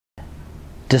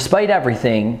Despite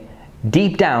everything,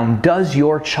 deep down, does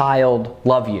your child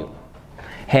love you?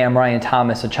 Hey, I'm Ryan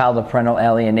Thomas, a child of parental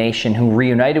alienation who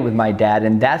reunited with my dad,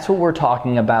 and that's what we're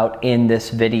talking about in this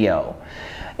video.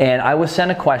 And I was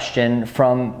sent a question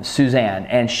from Suzanne,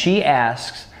 and she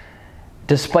asks,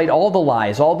 despite all the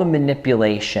lies, all the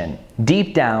manipulation,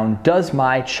 deep down, does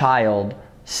my child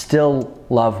still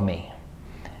love me?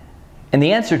 And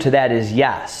the answer to that is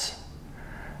yes.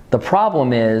 The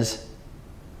problem is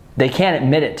they can't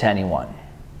admit it to anyone.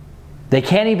 They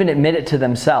can't even admit it to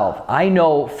themselves. I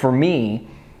know for me,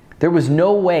 there was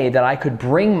no way that I could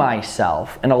bring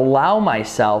myself and allow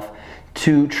myself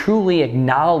to truly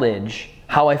acknowledge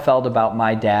how I felt about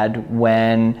my dad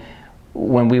when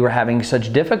we were having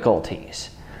such difficulties.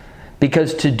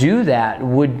 Because to do that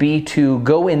would be to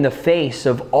go in the face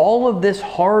of all of this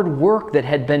hard work that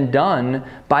had been done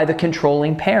by the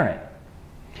controlling parent.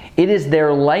 It is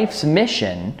their life's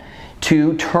mission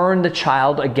to turn the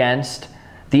child against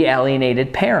the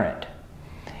alienated parent.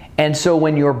 And so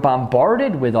when you're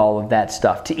bombarded with all of that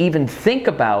stuff, to even think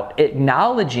about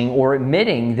acknowledging or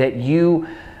admitting that you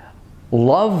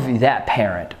love that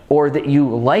parent, or that you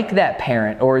like that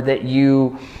parent, or that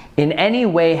you in any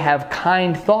way have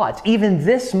kind thoughts, even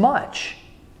this much,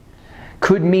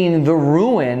 could mean the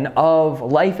ruin of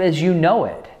life as you know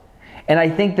it. And I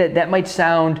think that that might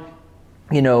sound,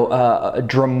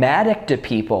 dramatic to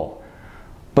people.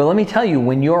 But let me tell you,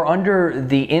 when you're under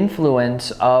the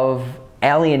influence of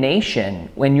alienation,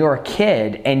 when you're a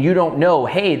kid and you don't know,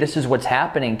 hey, this is what's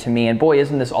happening to me, and boy,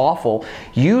 isn't this awful,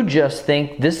 you just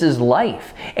think this is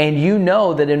life. And you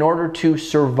know that in order to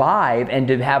survive and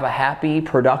to have a happy,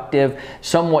 productive,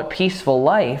 somewhat peaceful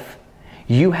life,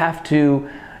 you have to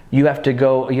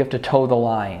toe the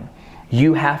line.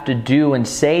 You have to do and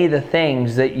say the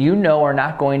things that you know are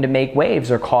not going to make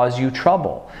waves or cause you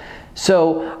trouble.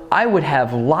 So I would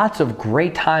have lots of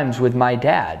great times with my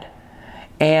dad.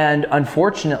 And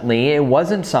unfortunately, it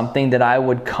wasn't something that I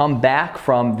would come back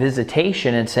from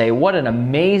visitation and say, what an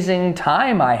amazing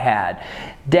time I had.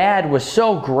 Dad was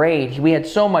so great. We had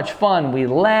so much fun. We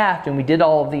laughed and we did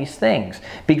all of these things.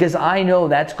 Because I know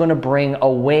that's going to bring a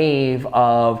wave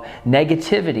of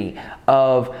negativity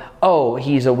of, oh,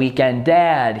 he's a weekend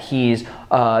dad. He's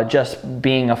just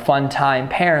being a fun time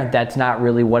parent. That's not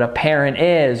really what a parent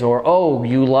is. Or, oh,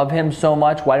 you love him so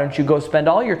much. Why don't you go spend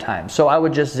all your time? So I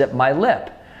would just zip my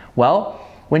lip. Well,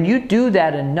 when you do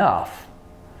that enough,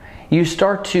 you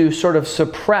start to sort of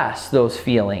suppress those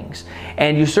feelings,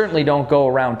 and you certainly don't go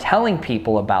around telling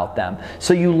people about them.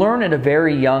 So you learn at a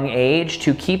very young age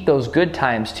to keep those good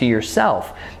times to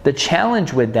yourself. The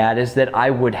challenge with that is that I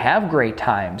would have great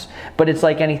times, but it's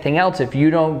like anything else. If you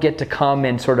don't get to come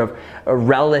and sort of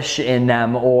relish in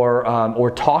them,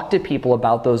 or talk to people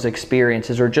about those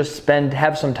experiences, or just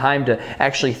have some time to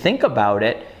actually think about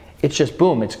it, it's just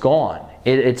boom, it's gone.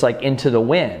 It's like into the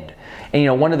wind.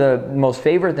 And one of the most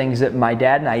favorite things that my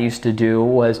dad and I used to do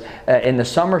was in the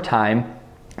summertime,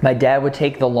 my dad would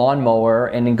take the lawnmower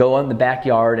and then go in the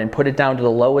backyard and put it down to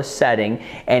the lowest setting,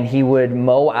 and he would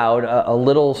mow out a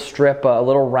little strip, a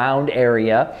little round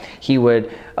area. He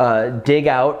would dig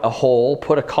out a hole,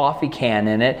 put a coffee can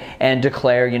in it, and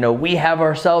declare, we have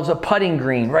ourselves a putting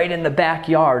green right in the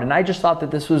backyard. And I just thought that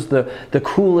this was the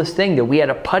coolest thing, that we had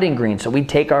a putting green. So we'd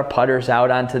take our putters out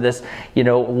onto this,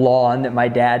 lawn that my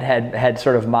dad had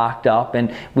sort of mocked up,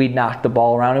 and we'd knock the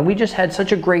ball around, and we just had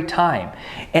such a great time.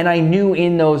 And I knew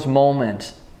in those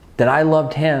moments that I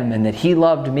loved him and that he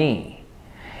loved me.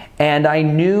 And I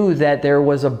knew that there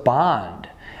was a bond.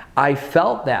 I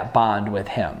felt that bond with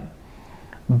him.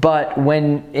 But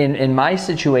when in my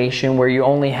situation, where you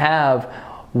only have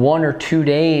 1 or 2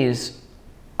 days,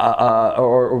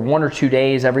 or 1 or 2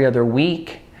 days every other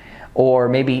week, or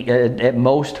maybe at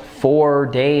most 4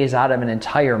 days out of an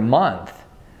entire month,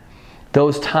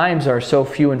 those times are so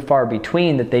few and far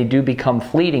between that they do become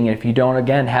fleeting if you don't,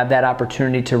 again, have that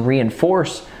opportunity to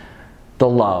reinforce the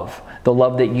love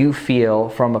that you feel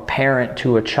from a parent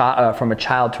to a child, from a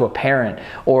child to a parent,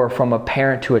 or from a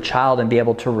parent to a child, and be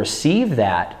able to receive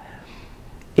that.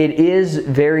 It is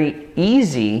very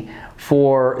easy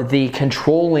for the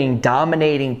controlling,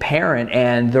 dominating parent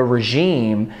and the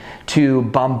regime to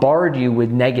bombard you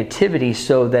with negativity,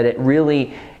 so that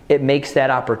it makes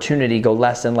that opportunity go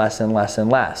less and less and less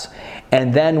and less.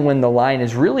 And then when the line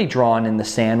is really drawn in the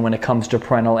sand when it comes to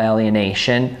parental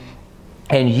alienation,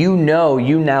 and you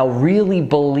now really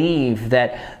believe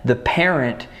that the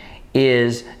parent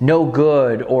is no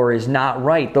good or is not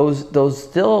right, those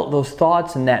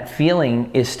thoughts and that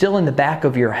feeling is still in the back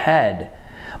of your head,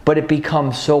 but it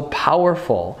becomes so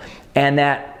powerful, and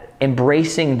that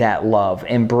embracing that love,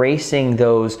 embracing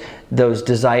those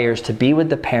desires to be with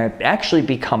the parent actually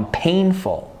become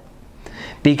painful.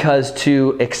 Because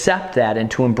to accept that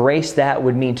and to embrace that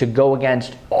would mean to go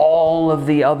against all of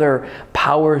the other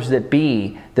powers that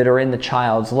be that are in the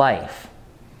child's life.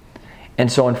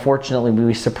 And so unfortunately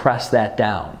we suppress that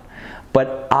down.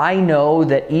 But I know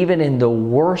that even in the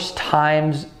worst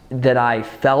times that I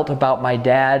felt about my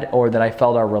dad, or that I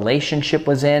felt our relationship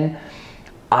was in,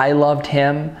 I loved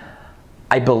him.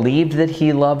 I believed that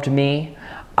he loved me.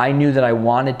 I knew that I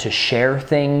wanted to share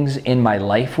things in my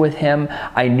life with him.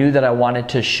 I knew that I wanted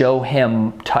to show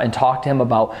him and talk to him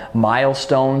about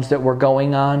milestones that were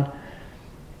going on.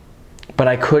 But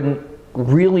I couldn't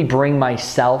really bring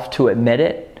myself to admit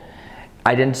it.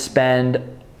 I didn't spend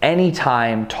any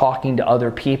time talking to other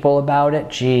people about it.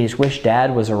 Geez, wish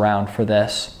Dad was around for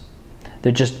this.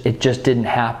 It just didn't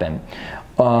happen.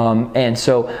 And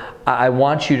so I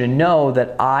want you to know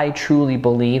that I truly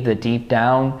believe that deep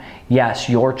down, yes,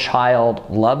 your child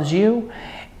loves you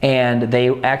and they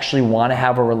actually want to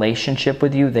have a relationship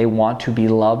with you. They want to be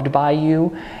loved by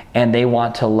you and they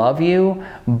want to love you.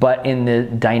 But in the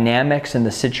dynamics and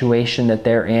the situation that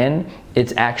they're in,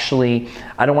 it's actually,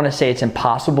 I don't want to say it's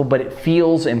impossible, but it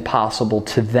feels impossible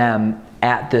to them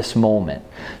at this moment.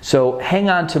 So hang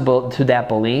on to that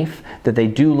belief that they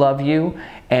do love you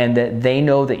and that they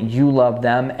know that you love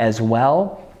them as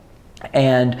well.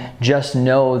 And just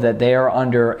know that they are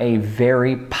under a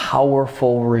very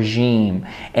powerful regime,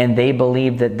 and they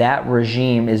believe that that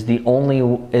regime is the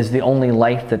only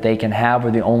life that they can have,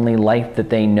 or the only life that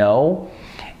they know.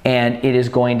 And it is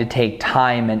going to take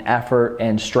time and effort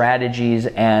and strategies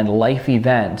and life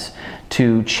events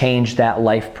to change that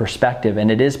life perspective.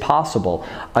 And it is possible.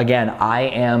 Again, I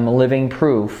am living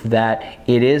proof that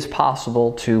it is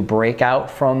possible to break out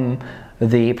from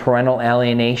the parental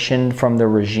alienation, from the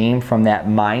regime, from that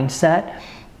mindset,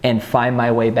 and find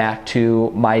my way back to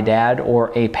my dad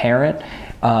or a parent.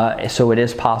 So it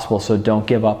is possible, so don't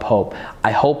give up hope.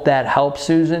 I hope that helps,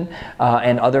 Susan,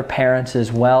 and other parents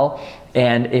as well.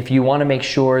 And if you want to make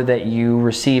sure that you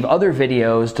receive other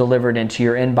videos delivered into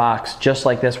your inbox just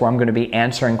like this, where I'm going to be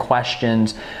answering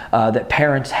questions that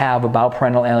parents have about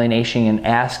parental alienation and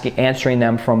answering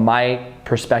them from my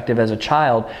perspective as a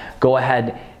child, go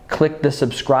ahead, click the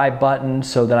subscribe button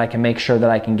so that I can make sure that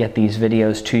I can get these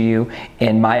videos to you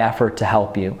in my effort to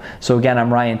help you. So again,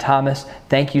 I'm Ryan Thomas.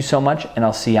 Thank you so much, and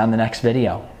I'll see you on the next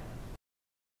video.